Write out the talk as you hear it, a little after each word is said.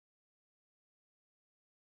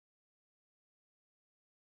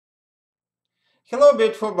Hello,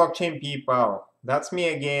 beautiful blockchain people. That's me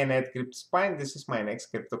again at CryptoSpine. This is my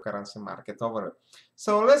next cryptocurrency market overview.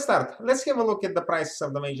 So let's start. Let's have a look at the prices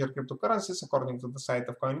of the major cryptocurrencies according to the site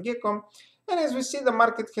of CoinGecko. And as we see, the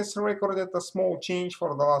market has recorded a small change for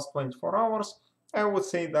the last 24 hours. I would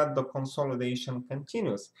say that the consolidation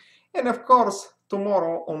continues. And of course,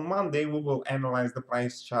 tomorrow on Monday, we will analyze the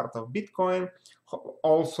price chart of Bitcoin.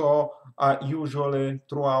 Also, usually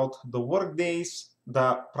throughout the workdays,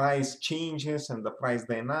 the price changes and the price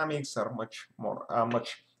dynamics are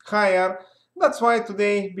much higher. That's why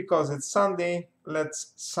today, because it's Sunday,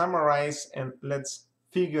 let's summarize and let's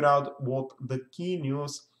figure out what the key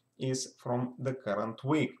news is from the current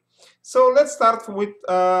week. So let's start with,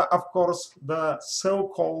 of course, the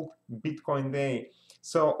so-called Bitcoin Day.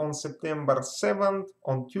 So on September 7th,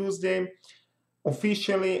 on Tuesday,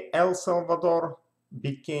 officially El Salvador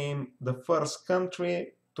became the first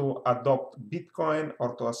country to adopt Bitcoin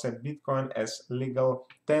or to accept Bitcoin as legal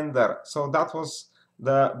tender. So that was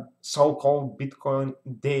the so-called Bitcoin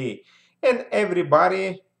Day. And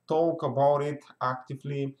everybody talk about it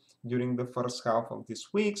actively during the first half of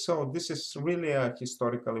this week. So this is really a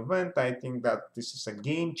historical event. I think that this is a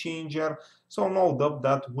game changer. So no doubt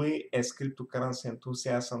that we as cryptocurrency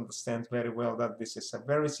enthusiasts understand very well that this is a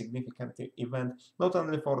very significant event, not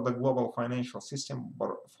only for the global financial system,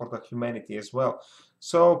 but for the humanity as well.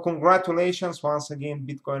 So congratulations once again,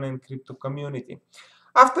 Bitcoin and crypto community.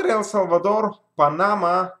 After El Salvador,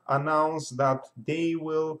 Panama announced that they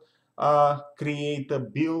will create a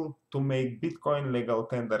bill to make Bitcoin legal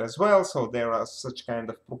tender as well. So there are such kind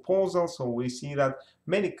of proposals. So we see that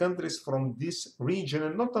many countries from this region,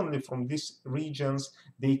 and not only from these regions,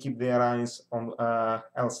 they keep their eyes on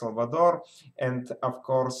El Salvador. And of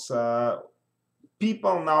course,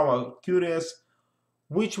 people now are curious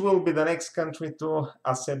which will be the next country to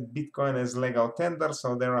accept Bitcoin as legal tender.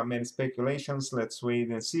 So there are many speculations. Let's wait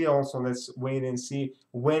and see. Also, let's wait and see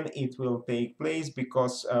when it will take place,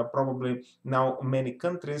 because probably now many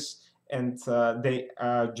countries and they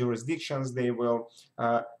jurisdictions, they will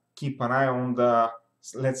keep an eye on the,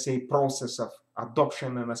 let's say, process of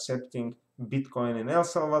adoption and accepting Bitcoin in El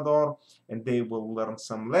Salvador, and they will learn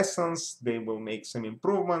some lessons, they will make some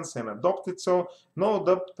improvements and adopt it. So no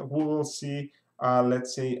doubt we will see,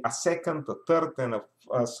 let's say, a second, a third, and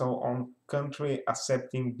so on country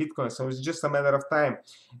accepting Bitcoin. So it's just a matter of time.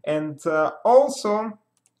 And also,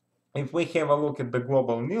 if we have a look at the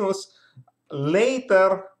global news,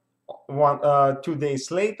 later, 2 days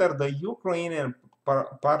later, the Ukrainian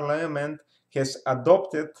parliament has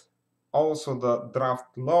adopted also the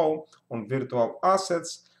draft law on virtual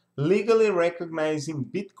assets, legally recognizing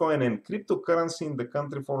Bitcoin and cryptocurrency in the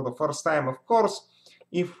country for the first time. Of course,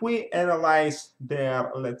 if we analyze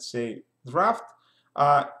their, let's say, draft,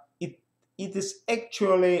 uh, it, it is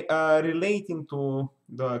actually relating to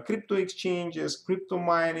the crypto exchanges, crypto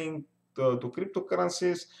mining, to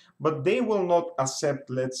cryptocurrencies, but they will not accept,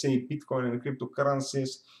 let's say, Bitcoin and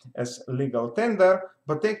cryptocurrencies as legal tender,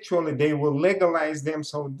 but actually they will legalize them.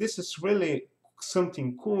 So this is really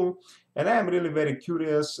something cool, and I am really very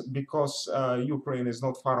curious because Ukraine is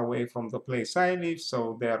not far away from the place I live,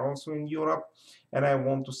 so they are also in Europe, and I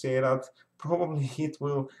want to say that probably it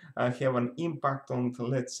will have an impact on,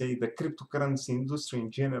 let's say, the cryptocurrency industry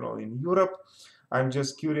in general in Europe. I'm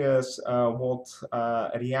just curious what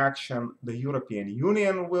reaction the European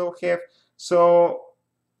Union will have. So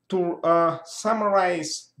to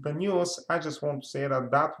summarize the news, I just want to say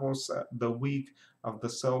that that was the week of the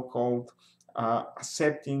so-called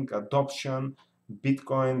accepting adoption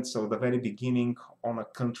Bitcoin, so the very beginning on a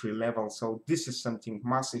country level. So this is something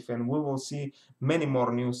massive, and we will see many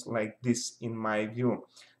more news like this in my view.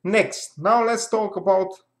 Next, now let's talk about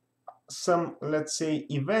some, let's say,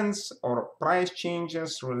 events or price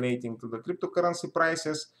changes relating to the cryptocurrency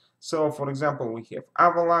prices. So for example, we have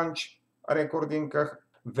Avalanche recording a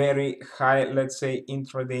very high, let's say,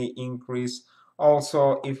 intraday increase.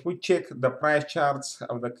 Also, if we check the price charts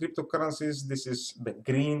of the cryptocurrencies, this is the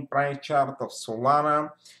green price chart of Solana.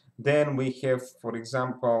 Then we have, for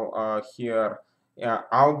example, here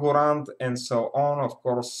Algorand and so on. Of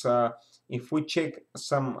course, if we check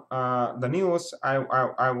some the news,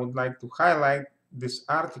 I would like to highlight this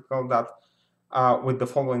article that with the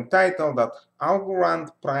following title, that Algorand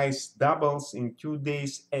price doubles in 2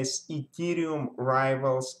 days as Ethereum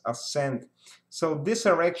rivals ascend. So these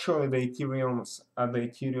are actually the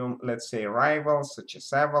Ethereum, let's say, rivals such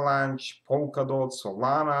as Avalanche, Polkadot,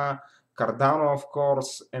 Solana, Cardano, of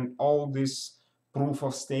course, and all these proof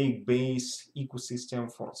of stake based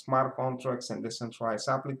ecosystem for smart contracts and decentralized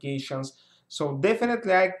applications. So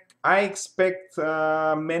definitely I expect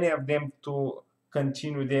many of them to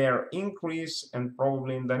continue their increase, and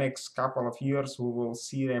probably in the next couple of years we will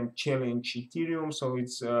see them challenge Ethereum. So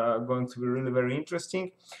it's going to be really very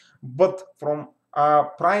interesting. But from a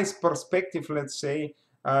price perspective, let's say,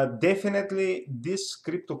 definitely these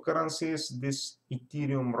cryptocurrencies, these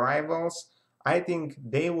Ethereum rivals, I think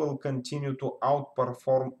they will continue to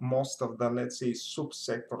outperform most of the, let's say,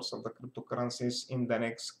 subsectors of the cryptocurrencies in the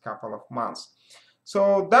next couple of months.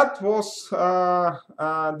 So that was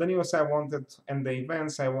the news I wanted and the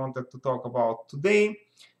events I wanted to talk about today.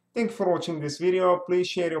 Thank you for watching this video. Please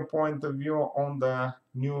share your point of view on the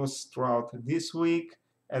news throughout this week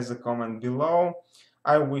as a comment below.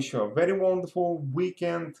 I wish you a very wonderful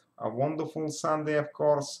weekend, a wonderful Sunday, of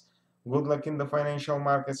course. Good luck in the financial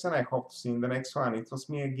markets, and I hope to see you in the next one. It was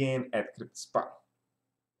me again at CryptoSpa.